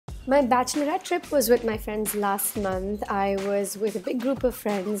My bachelorette trip was with my friends last month. I was with a big group of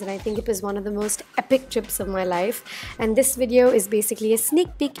friends and I think it was one of the most epic trips of my life. And this video is basically a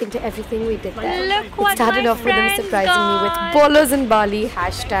sneak peek into everything we did there. Look what it started off with them surprising me with bolos in Bali,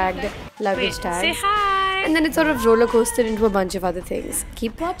 hashtagged luggage tags. Say hi! And then it sort of roller coasted into a bunch of other things.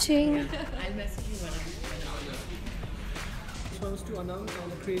 Keep watching. I'll message you when I'm supposed to Aanam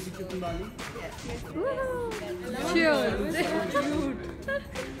on a crazy trip in Bali.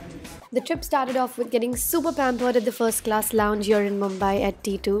 The trip started off with getting super pampered at the first class lounge here in Mumbai at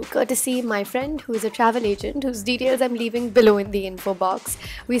T2, courtesy my friend who is a travel agent whose details I'm leaving below in the info box.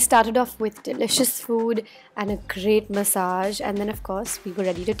 We started off with delicious food and a great massage, and then of course we were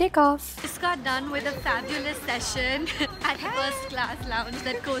ready to take off. Just got done with a fabulous session at first class lounge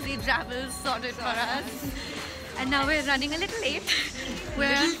that Cozy Travels sorted for us. And now we're running a little late.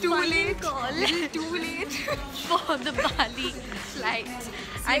 We're too late for the Bali flight.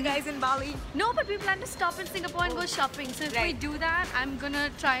 Are you guys in Bali? No, but we plan to stop in Singapore and go shopping. So if we do that, I'm gonna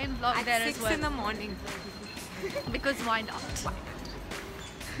try and vlog there as well. At 6 in the morning. Because why not?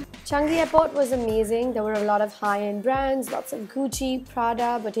 Changi Airport was amazing. There were a lot of high-end brands, lots of Gucci,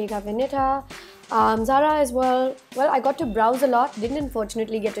 Prada, Bottega Veneta, Zara as well. Well, I got to browse a lot. Didn't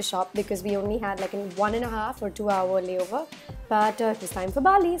unfortunately get to shop because we only had like a 1.5 or 2 hour layover. But it was time for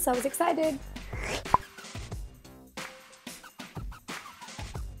Bali, so I was excited.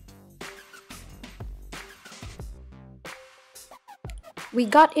 We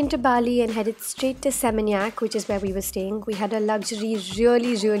got into Bali and headed straight to Seminyak, which is where we were staying. We had a luxury,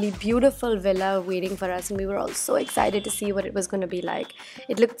 really beautiful villa waiting for us and we were all so excited to see what it was going to be like.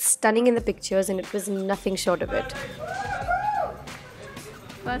 It looked stunning in the pictures and it was nothing short of it.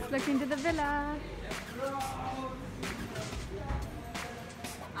 First look into the villa.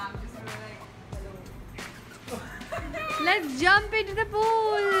 Let's jump into the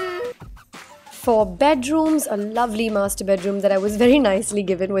pool! For bedrooms, a lovely master bedroom that I was very nicely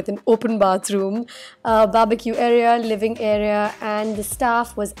given with an open bathroom, barbecue area, living area, and the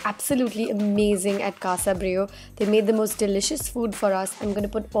staff was absolutely amazing at Casa Brio. They made the most delicious food for us. I'm going to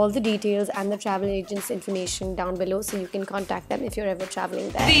put all the details and the travel agent's information down below so you can contact them if you're ever traveling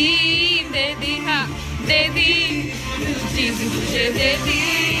there.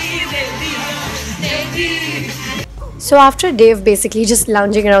 So after a day of basically just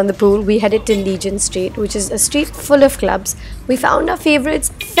lounging around the pool, we headed to Legion Street, which is a street full of clubs. We found our favorites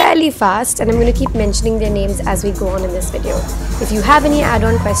fairly fast and I'm going to keep mentioning their names as we go on in this video. If you have any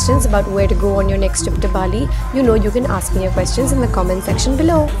add-on questions about where to go on your next trip to Bali, you know you can ask me your questions in the comment section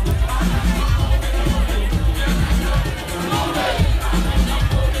below.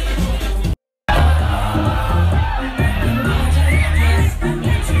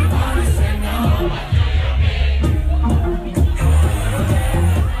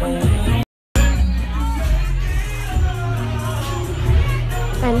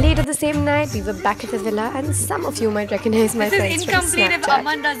 And later the same night, we were back at the villa and some of you might recognize my friends from This is incomplete if Snapchat.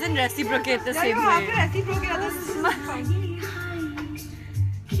 Aman doesn't reciprocate the same way.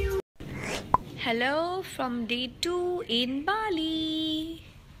 Hello from day 2 in Bali.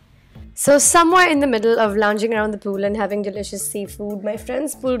 So somewhere in the middle of lounging around the pool and having delicious seafood, my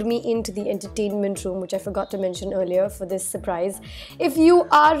friends pulled me into the entertainment room, which I forgot to mention earlier for this surprise. If you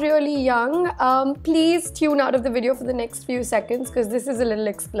are really young, please tune out of the video for the next few seconds because this is a little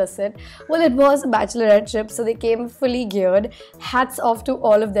explicit. Well, it was a bachelorette trip, so they came fully geared. Hats off to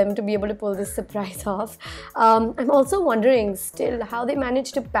all of them to be able to pull this surprise off. I'm also wondering still how they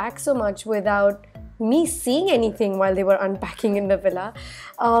managed to pack so much without me seeing anything while they were unpacking in the villa.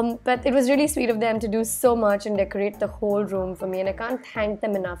 But it was really sweet of them to do so much and decorate the whole room for me, and I can't thank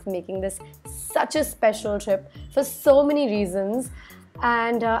them enough for making this such a special trip for so many reasons,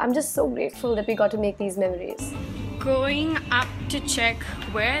 and I'm just so grateful that we got to make these memories. Going up to check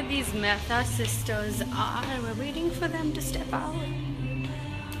where these Mehta sisters are. We're waiting for them to step out.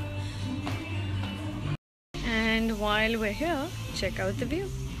 And while we're here, check out the view.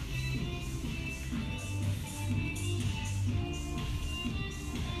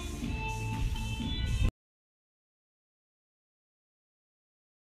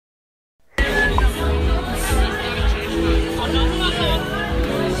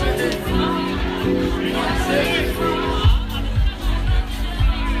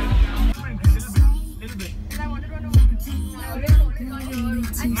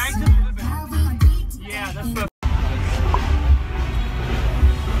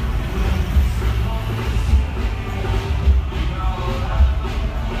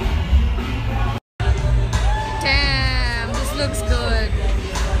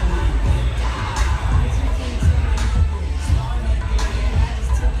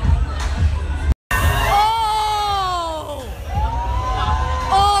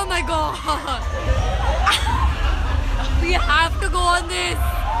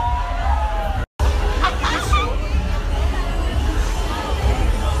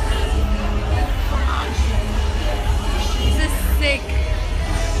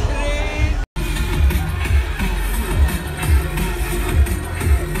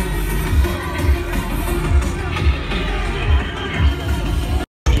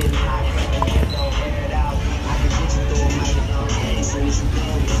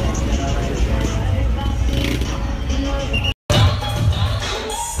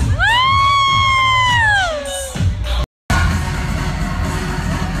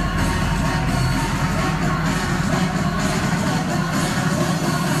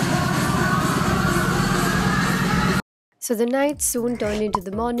 So the night soon turned into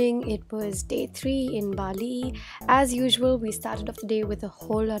the morning. It was day 3 in Bali. As usual, we started off the day with a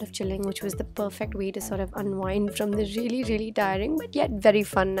whole lot of chilling, which was the perfect way to sort of unwind from the really tiring but yet very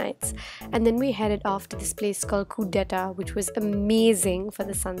fun nights. And then we headed off to this place called Kudeta, which was amazing for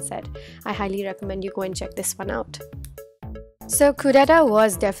the sunset. I highly recommend you go and check this one out. So Kudeta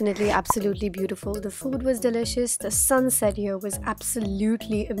was definitely absolutely beautiful. The food was delicious. The sunset here was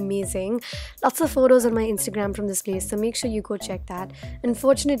absolutely amazing. Lots of photos on my Instagram from this place, so make sure you go check that.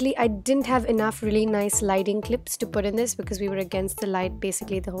 Unfortunately, I didn't have enough really nice lighting clips to put in this because we were against the light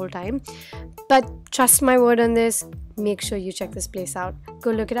basically the whole time. But trust my word on this, make sure you check this place out.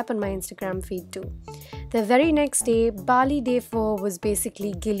 Go look it up on my Instagram feed too. The very next day, Bali day 4 was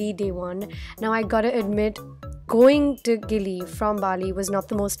basically Gili day 1. Now I gotta admit, going to Gili from Bali was not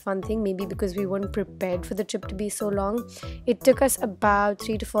the most fun thing, maybe because we weren't prepared for the trip to be so long. It took us about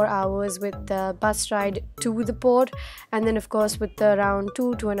 3 to 4 hours with the bus ride to the port, and then of course with the around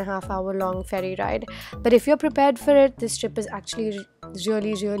 2.5 hour long ferry ride. But if you're prepared for it, this trip is actually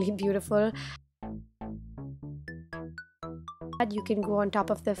really beautiful. You can go on top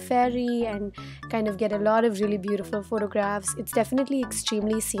of the ferry and kind of get a lot of really beautiful photographs. It's definitely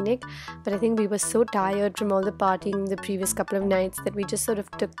extremely scenic, but I think we were so tired from all the partying the previous couple of nights that we just sort of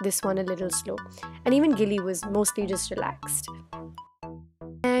took this one a little slow. And even Gili was mostly just relaxed.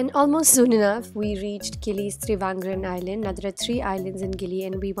 And almost soon enough, we reached Gili's Trivandrum island. Now there are 3 islands in Gili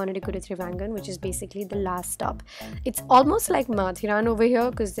and we wanted to go to Trivandrum, which is basically the last stop. It's almost like Mathiran over here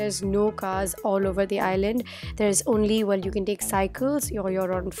because there's no cars all over the island. There's only, well, you can take cycles or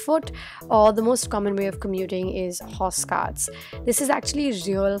you're on foot, or the most common way of commuting is horse carts. This is actually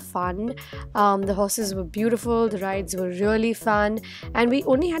real fun. The horses were beautiful, the rides were really fun, and we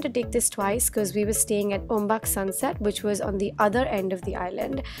only had to take this twice because we were staying at Ombak Sunset, which was on the other end of the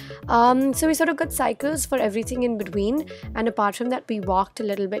island. So we sort of got cycles for everything in between, and apart from that we walked a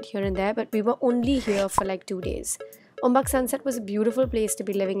little bit here and there, but we were only here for like 2 days. Ombak Sunset was a beautiful place to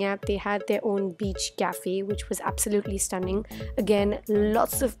be living at. They had their own beach cafe, which was absolutely stunning. Again,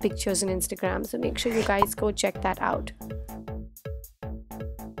 lots of pictures on Instagram, so make sure you guys go check that out.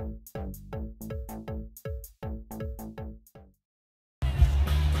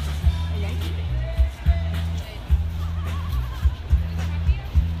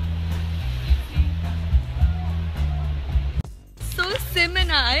 Sim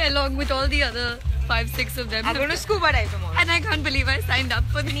and I, along with all the other 5-6 of them, I'm going to scuba dive tomorrow. and I can't believe I signed up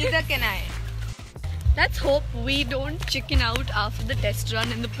for this. Neither can I. Let's hope we don't chicken out after the test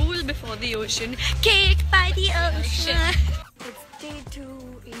run in the pool before the ocean. Cake by the ocean. It's day 2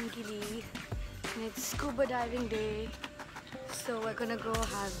 in Gili and it's scuba diving day. So we're gonna go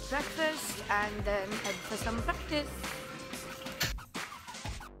have breakfast and then head for some practice.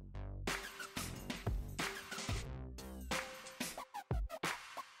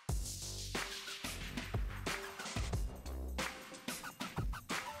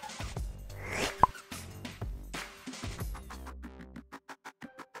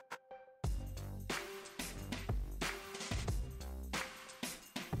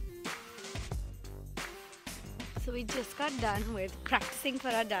 So we just got done with practicing for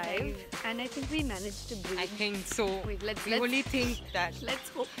our dive, and I think we managed to breathe. I think so. Wait, let's only think that. let's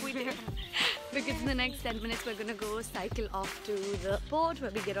hope we did. Because in the next 10 minutes we're gonna go cycle off to the port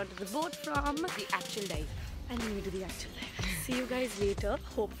where we get onto the boat from. The actual dive. And then we do the actual dive. See you guys later,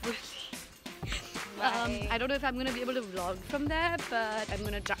 hopefully. Bye. I don't know if I'm gonna be able to vlog from there, but I'm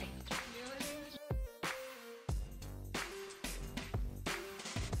gonna try.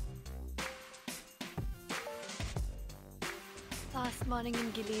 Last morning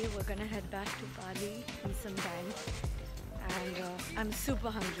in Gili, we're gonna head back to Bali in some time, and I'm super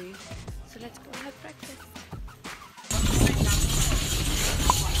hungry, so let's go have breakfast.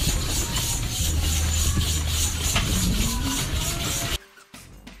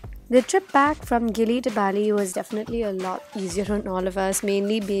 The trip back from Gili to Bali was definitely a lot easier on all of us,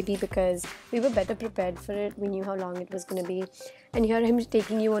 mainly baby because we were better prepared for it. We knew how long it was going to be. And here I'm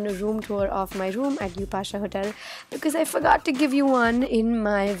taking you on a room tour of my room at U Pasha Hotel because I forgot to give you one in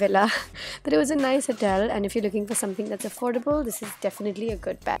my villa. But it was a nice hotel, and if you're looking for something that's affordable, this is definitely a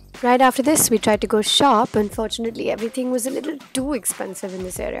good bet. Right after this, we tried to go shop. Unfortunately, everything was a little too expensive in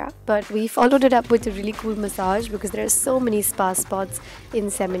this area. But we followed it up with a really cool massage because there are so many spa spots in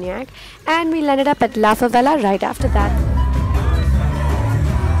Seminyak. And we landed up at La Favela right after that.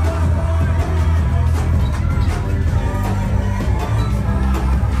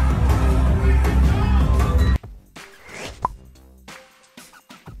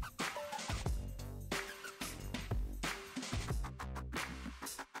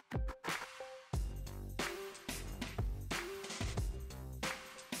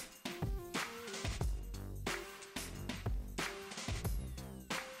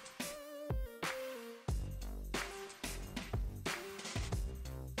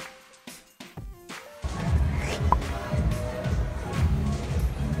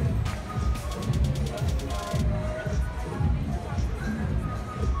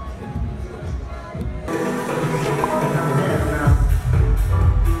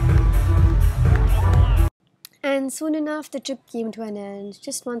 soon enough, the trip came to an end.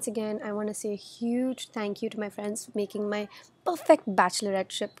 Just once again, I want to say a huge thank you to my friends for making my perfect bachelorette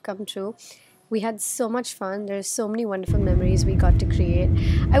trip come true. We had so much fun. There's so many wonderful memories we got to create.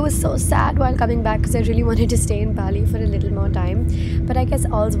 I was so sad while coming back because I really wanted to stay in Bali for a little more time. But I guess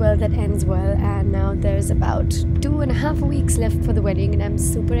all's well that ends well. And now there's about 2.5 weeks left for the wedding. And I'm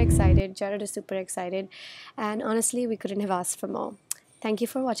super excited. Jared is super excited. And honestly, we couldn't have asked for more. Thank you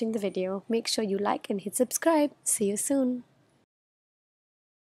for watching the video. Make sure you like and hit subscribe. See you soon.